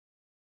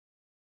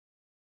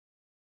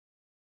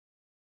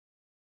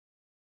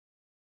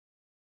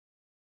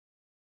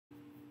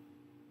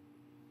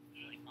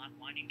Clock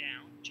winding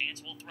down.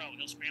 Chance will throw.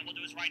 He'll scramble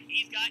to his right.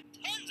 He's got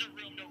tons of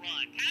room to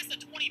run. Past the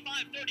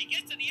 25-30.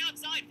 Gets to the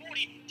outside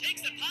 40.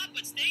 Takes the pop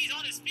but stays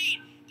on his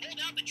feet.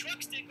 Pulled out the truck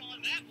stick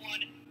on that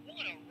one.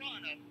 What a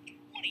run of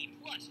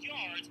 20-plus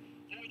yards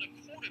for the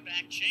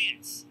quarterback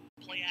Chance.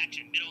 Play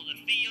action, middle of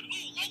the field.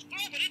 Ooh, low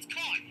throw, but it's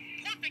caught.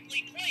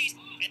 Perfectly placed.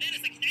 And then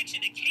it's a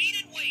connection to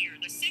Caden Wayer,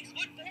 the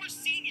 6'4"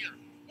 senior.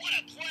 What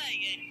a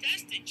play. And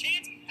Destin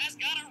Chance has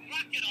got a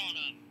rocket on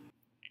him.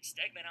 And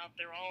Stegman out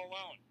there all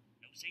alone.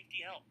 No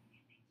safety help.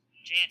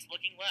 Chance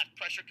looking left.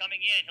 Pressure coming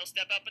in. He'll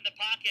step up in the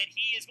pocket.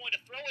 He is going to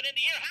throw it in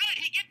the air. How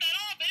did he get that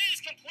off? And it is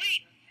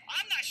complete.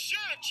 I'm not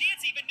sure if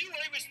Chance even knew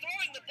where he was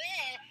throwing the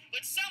ball,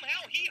 but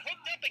somehow he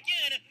hooked up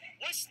again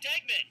with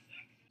Stegman.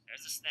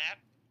 There's the snap.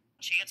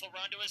 Chance will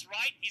run to his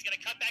right. He's going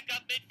to cut back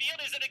up midfield.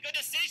 Is it a good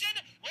decision?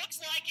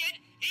 Looks like it.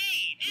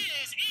 He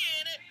is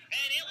in,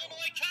 and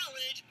Illinois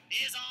College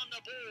is on the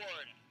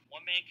board.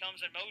 One man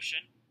comes in motion,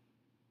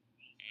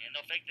 and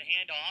they'll fake the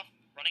handoff.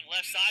 Running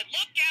left side.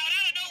 Look out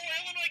of nowhere.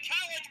 Illinois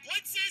College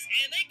blitzes,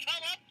 and they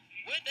come up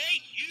with a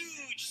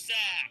huge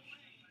sack.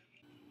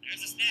 There's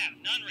the snap.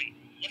 Nunnery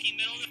looking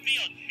middle of the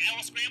field. Now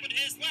will scramble to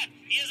his left.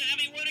 He doesn't have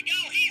anywhere to go.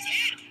 He's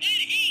hit,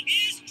 and he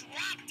is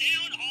dropped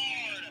down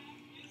hard.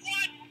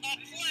 What a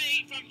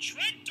play from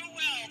Trent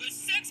Durrell, the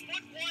 6'1"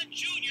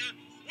 junior,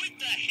 with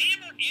the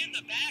hammer in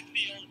the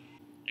backfield.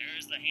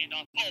 There's the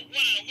handoff. Oh,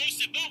 what an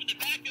elusive move in the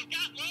backfield.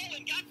 Got low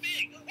and got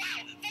big.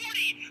 Wow,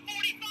 40,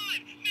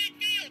 45,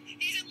 midfield.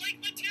 He's in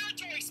Lakeland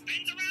territory.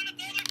 Spins around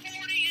another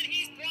 40, and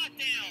he's brought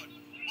down.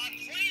 A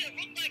play that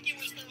looked like it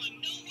was going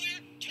nowhere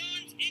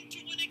turns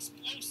into an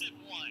explosive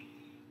one.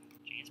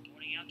 Chance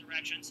pointing out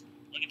directions.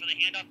 Looking for the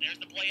handoff. There's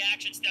the play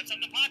action. Steps up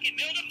the pocket.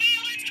 Middle of the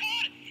field. It's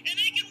caught. And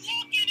they can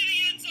walk into the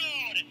end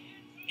zone.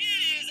 It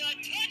is a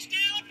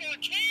touchdown for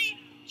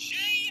K.J.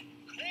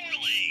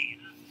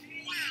 Corley.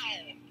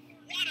 Wow.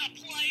 What a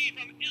play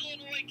from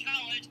Illinois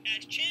College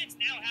as Chance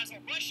now has a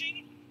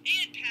rushing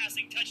and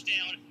passing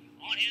touchdown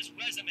on his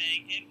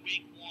resume in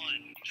week 1.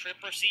 Trip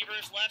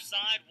receivers left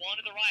side, one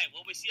to the right.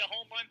 Will we see a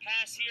home run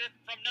pass here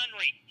from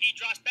Nunnery? He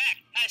drops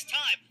back, has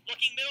time,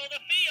 looking middle of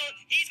the field.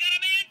 He's got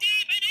a man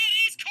deep, and it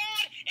is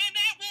caught, and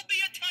that will be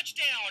a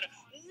touchdown.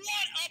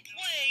 What a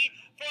play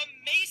from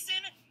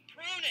Mason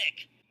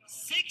Prunick.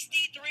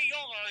 63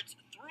 yards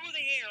through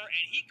the air,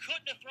 and he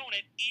couldn't have thrown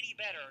it any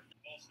better.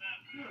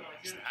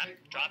 Snap,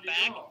 drop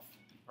back.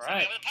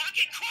 Right. Over the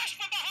pocket, crushed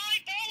from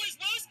behind. Ball is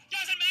loose.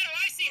 Doesn't matter.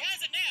 IC has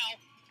it now.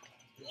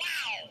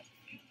 Wow.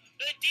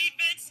 The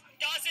defense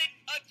does it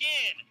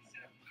again.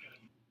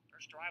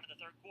 First drive of the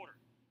third quarter.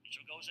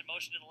 Mitchell goes in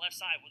motion to the left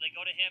side. Will they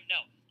go to him?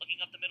 No.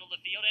 Looking up the middle of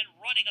the field and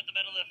running up the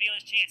middle of the field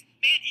is Chance.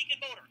 Man, he can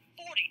motor.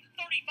 40,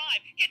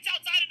 35. Gets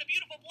outside in a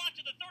beautiful block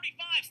to the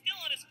 35. Still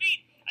on his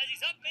feet as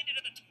he's upended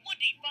to the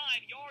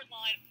 25-yard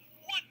line.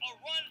 What a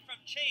run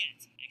from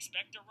Chance.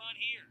 Expect a run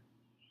here.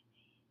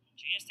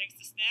 Chance takes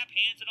the snap,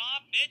 hands it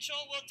off.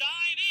 Mitchell will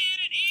dive in,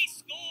 and he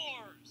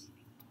scores.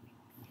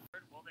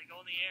 Will they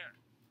go in the air?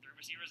 Three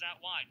receivers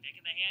out wide,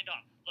 making the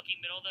handoff. Looking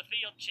middle of the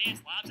field.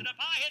 Chance lobs it up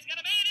high. He's got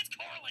a man. It's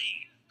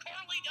Corley.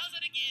 Corley does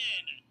it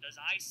again.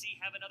 Does IC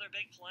have another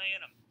big play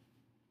in him?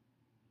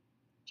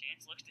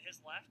 Chance looks to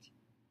his left.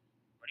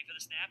 Ready for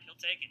the snap.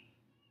 He'll take it.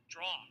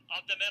 Draw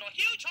up the middle.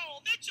 Huge hole.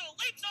 Mitchell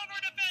leaps over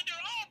a defender.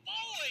 Oh,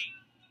 boy.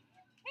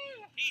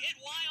 Woo. He hit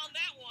Y on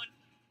that one.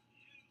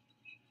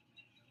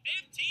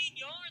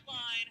 15-yard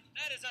line.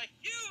 That is a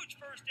huge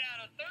first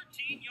down of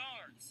 13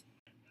 yards.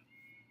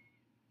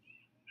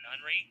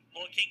 Nunnery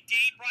looking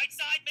deep. Right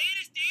side. Man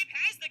is deep.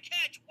 Has the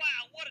catch.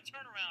 Wow, what a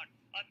turnaround.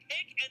 A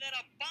pick and then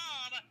a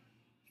bomb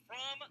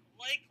from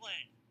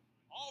Lakeland.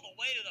 All the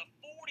way to the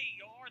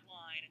 40-yard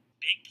line.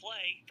 Big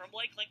play from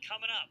Lakeland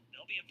coming up.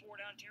 They'll be in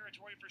 4-down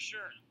territory for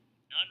sure.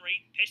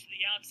 Nunnery pitched to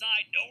the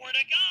outside. Nowhere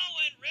to go.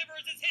 And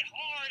Rivers is hit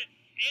hard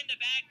in the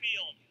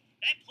backfield.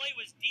 That play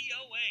was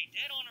DOA,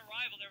 dead on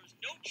arrival. There was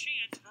no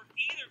chance for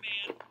either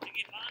man to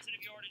get positive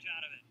yardage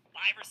out of it.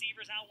 5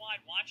 receivers out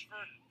wide. Watch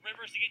for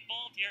Rivers to get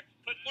involved here.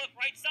 Quick look,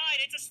 right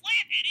side. It's a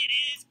slant, and it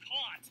is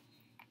caught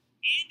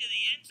into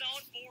the end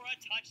zone for a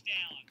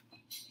touchdown.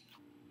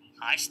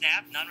 High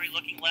snap. Nunnery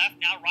looking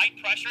left. Now right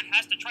pressured.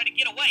 Has to try to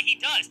get away. He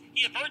does.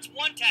 He averts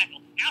one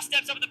tackle. Now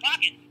steps up in the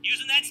pocket.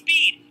 Using that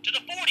speed to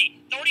the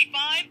 40.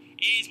 35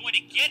 is going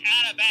to get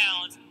out of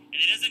bounds, and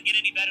it doesn't get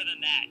any better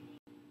than that.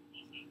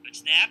 Good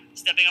snap.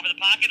 Stepping up in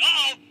the pocket.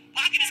 Uh-oh.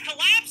 Pocket is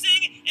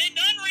collapsing, and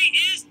Nunnery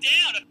is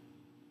down.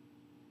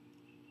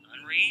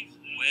 Nunnery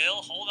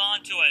will hold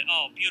on to it.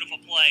 Oh, beautiful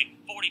play.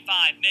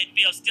 45,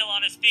 midfield, still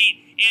on his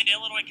feet. And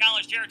Illinois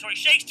College territory.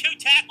 Shakes 2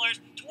 tacklers.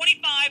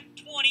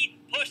 25-20,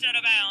 pushed out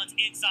of bounds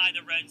inside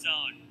the red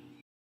zone.